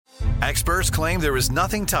Experts claim there is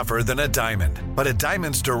nothing tougher than a diamond. But at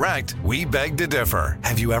Diamonds Direct, we beg to differ.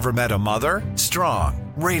 Have you ever met a mother?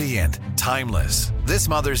 Strong, radiant, timeless. This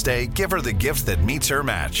Mother's Day, give her the gift that meets her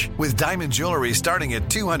match. With diamond jewelry starting at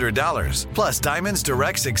 $200. Plus, Diamonds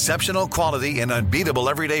Direct's exceptional quality and unbeatable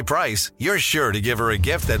everyday price, you're sure to give her a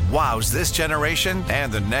gift that wows this generation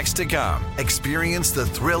and the next to come. Experience the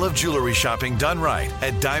thrill of jewelry shopping done right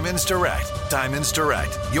at Diamonds Direct. Diamonds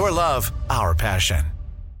Direct. Your love, our passion.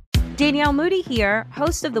 Danielle Moody here,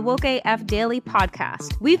 host of the Woke AF Daily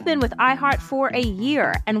podcast. We've been with iHeart for a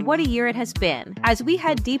year, and what a year it has been. As we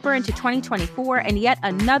head deeper into 2024 and yet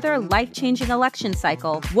another life-changing election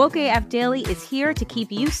cycle, Woke AF Daily is here to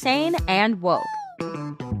keep you sane and woke.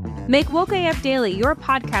 Make Woke AF Daily your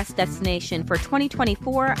podcast destination for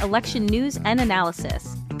 2024 election news and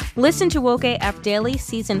analysis. Listen to Woke AF Daily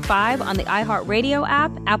Season 5 on the iHeartRadio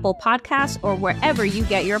app, Apple Podcasts, or wherever you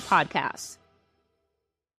get your podcasts.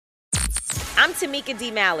 I'm Tamika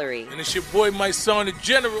D. Mallory. And it's your boy, my son, the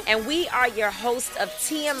General. And we are your hosts of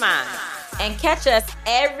TMI. And catch us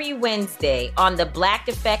every Wednesday on the Black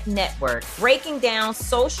Effect Network, breaking down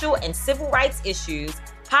social and civil rights issues,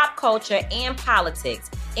 pop culture, and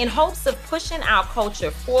politics, in hopes of pushing our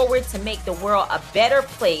culture forward to make the world a better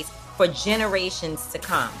place for generations to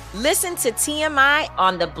come. Listen to TMI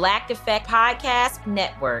on the Black Effect Podcast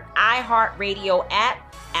Network, iHeartRadio app,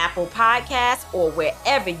 Apple Podcasts, or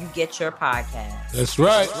wherever you get your podcasts. That's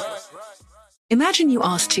right. Imagine you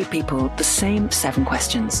ask two people the same 7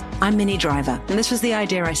 questions. I'm Minnie Driver, and this was the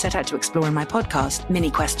idea I set out to explore in my podcast, Mini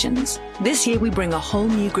Questions. This year, we bring a whole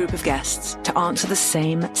new group of guests to answer the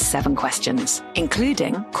same 7 questions,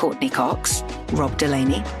 including Courtney Cox, Rob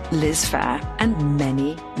Delaney, Liz Phair, and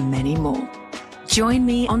many, many more. Join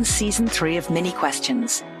me on Season 3 of Mini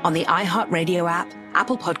Questions on the iHeartRadio app,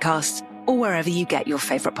 Apple Podcasts, or wherever you get your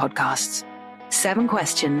favorite podcasts. 7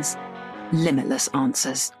 questions, limitless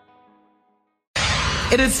answers.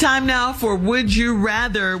 It is time now for Would You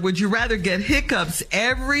Rather. Would you rather get hiccups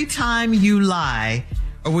every time you lie,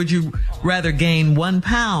 or would you rather gain 1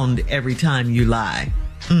 pound every time you lie?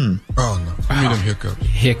 Oh, no. Give me them hiccups.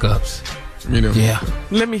 Hiccups. Yeah.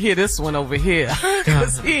 Let me hear this one over here.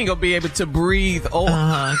 Because he ain't going to be able to breathe.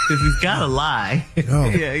 Because he's got to lie. Oh.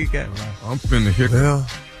 Yeah, he got to lie. I'm finna hiccup. Well,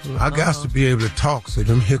 I got to be able to talk, so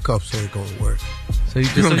them hiccups ain't going to work. So you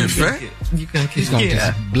gonna get fat? He's gonna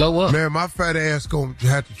just blow up. Man, my fat ass going to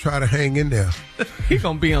have to try to hang in there. He's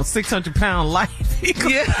going to be on 600-pound life.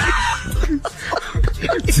 Yeah.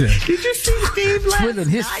 Did you see Steve last Twiddling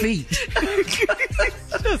his feet.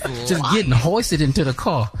 Just getting hoisted into the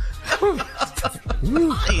car. I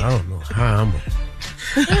don't know how I'm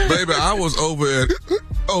Baby, I was over at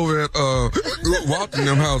Walton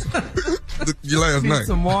them house last night.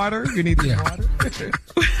 Some water? You need some water?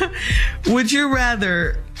 Would you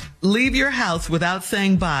rather leave your house without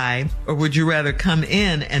saying bye, or would you rather come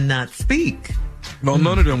in and not speak? No,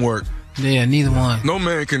 none of them work. Yeah, neither one. No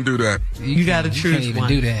man can do that. You got to choose can't even one.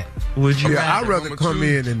 do that. Would you Yeah, I'd rather come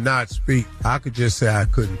in and not speak. I could just say I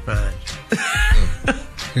couldn't find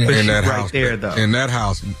you. In that right house, there, though. In that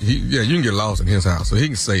house, you can get lost in his house, so he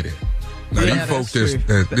can say that. Now, Yeah, these folks,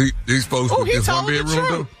 that's true. these folks with he this one told the bedroom,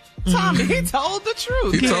 though. truth. Tommy, he told the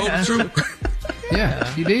truth. He told the truth. Yeah,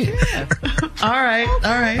 he did. All right.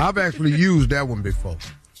 I've actually used that one before.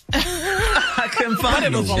 I couldn't find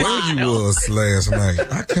it you. was a Where lie. you was last night?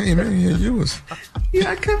 I came in here. You was.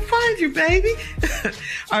 Yeah, I couldn't find you, baby.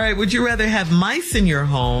 All right. Would you rather have mice in your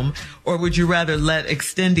home, or would you rather let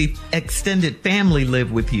extended family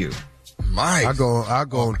live with you? Mice. I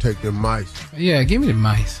go and take them mice. Yeah, give me the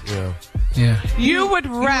mice. Yeah. Yeah. You would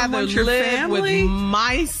rather want your live family? with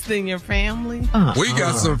mice than your family? We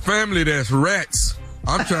got some family that's rats.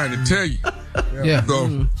 I'm trying to tell you. Yeah.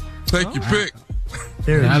 So take your pick.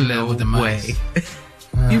 There's I live no with the mice.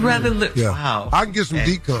 way. You rather live? Yeah. Wow. I can get some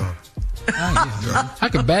decon. I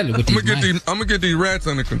could battle with I'm these gonna mice. get these rats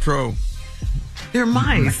under control. They're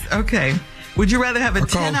mice. Okay. Would you rather have a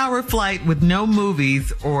 10-hour flight with no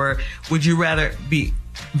movies, or would you rather be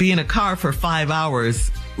in a car for 5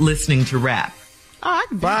 hours listening to rap? Oh, I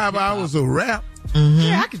can do 5 hours of rap. Mm-hmm.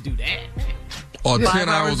 Yeah, I could do that. Or 10 5 hours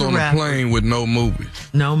hours on a of plane with no movies.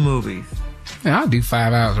 No movies. Yeah, I'll do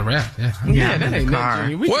 5 hours of rap. Yeah. Yeah, that in ain't the car.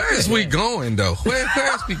 nothing. Where is we going, though? Where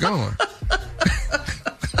is we going?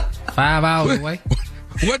 5 hours away.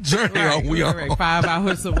 What journey are we on? Right, 5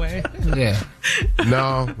 hours away. Yeah.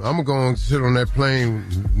 No, I'm going to sit on that plane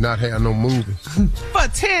and not have no movies. For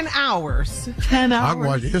 10 hours. 10 hours. I can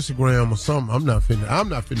watch Instagram or something. I'm not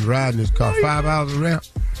finna ride in this car. 5 hours of rap?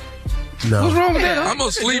 No. What's wrong with that? I'm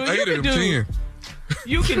going to sleep 8 of them 10.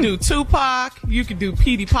 You can do Tupac. You can do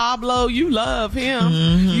Petey Pablo. You love him.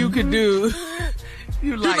 Mm-hmm. You can do...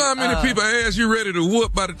 You know how many people ask you ready to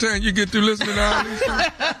whoop by the time you get through listening to all these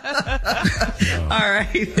things? All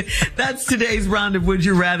right. That's today's round of Would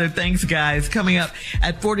You Rather. Thanks, guys. Coming up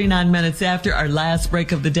at 49 minutes after our last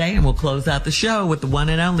break of the day, and we'll close out the show with the one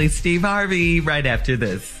and only Steve Harvey right after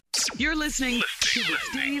this. You're listening to the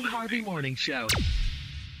Steve Harvey Morning Show.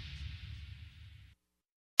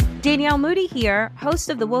 Danielle Moody here,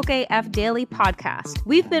 host of the Woke AF Daily podcast.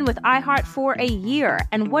 We've been with iHeart for a year,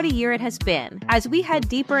 and what a year it has been. As we head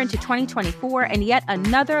deeper into 2024 and yet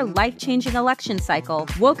another life-changing election cycle,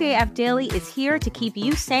 Woke AF Daily is here to keep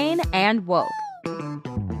you sane and woke.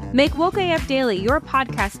 Make Woke AF Daily your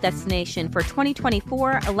podcast destination for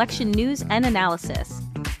 2024 election news and analysis.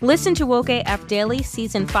 Listen to Woke AF Daily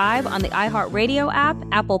Season 5 on the iHeartRadio app,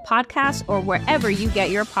 Apple Podcasts, or wherever you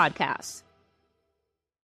get your podcasts.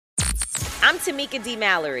 I'm Tamika D.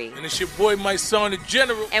 Mallory. And it's your boy, my son, the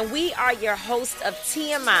General. And we are your hosts of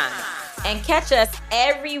TMI. And catch us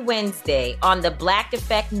every Wednesday on the Black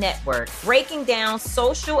Effect Network, breaking down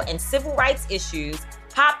social and civil rights issues,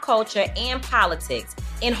 pop culture, and politics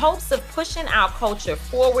in hopes of pushing our culture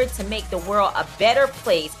forward to make the world a better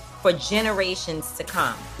place for generations to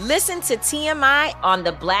come. Listen to TMI on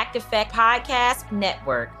the Black Effect Podcast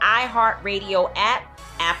Network, iHeartRadio app,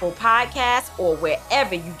 Apple Podcasts, or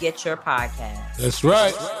wherever you get your podcasts. That's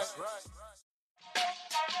right.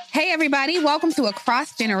 Hey, everybody. Welcome to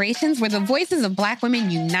Across Generations, where the voices of Black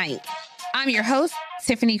women unite. I'm your host,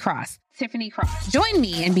 Tiffany Cross. Join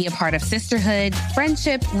me and be a part of sisterhood,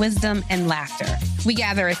 friendship, wisdom, and laughter. We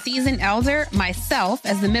gather a seasoned elder, myself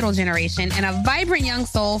as the middle generation, and a vibrant young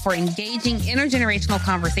soul for engaging intergenerational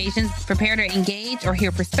conversations, prepare to engage or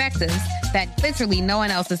hear perspectives that literally no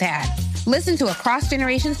one else has had. Listen to Across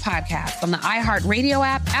Generations podcast on the iHeartRadio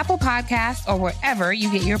app, Apple Podcasts, or wherever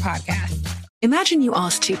you get your podcasts. Imagine you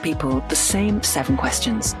ask two people the same 7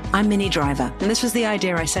 questions. I'm Minnie Driver, and this was the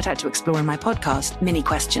idea I set out to explore in my podcast, Mini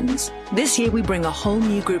Questions. This year, we bring a whole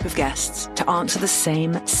new group of guests to answer the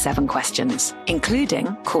same 7 questions,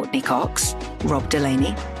 including Courtney Cox, Rob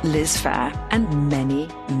Delaney, Liz Phair, and many,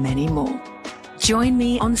 many more. Join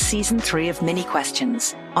me on Season 3 of Mini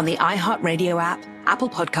Questions on the iHeartRadio app, Apple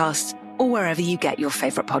Podcasts, or wherever you get your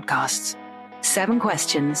favorite podcasts. 7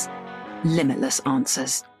 questions, limitless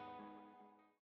answers.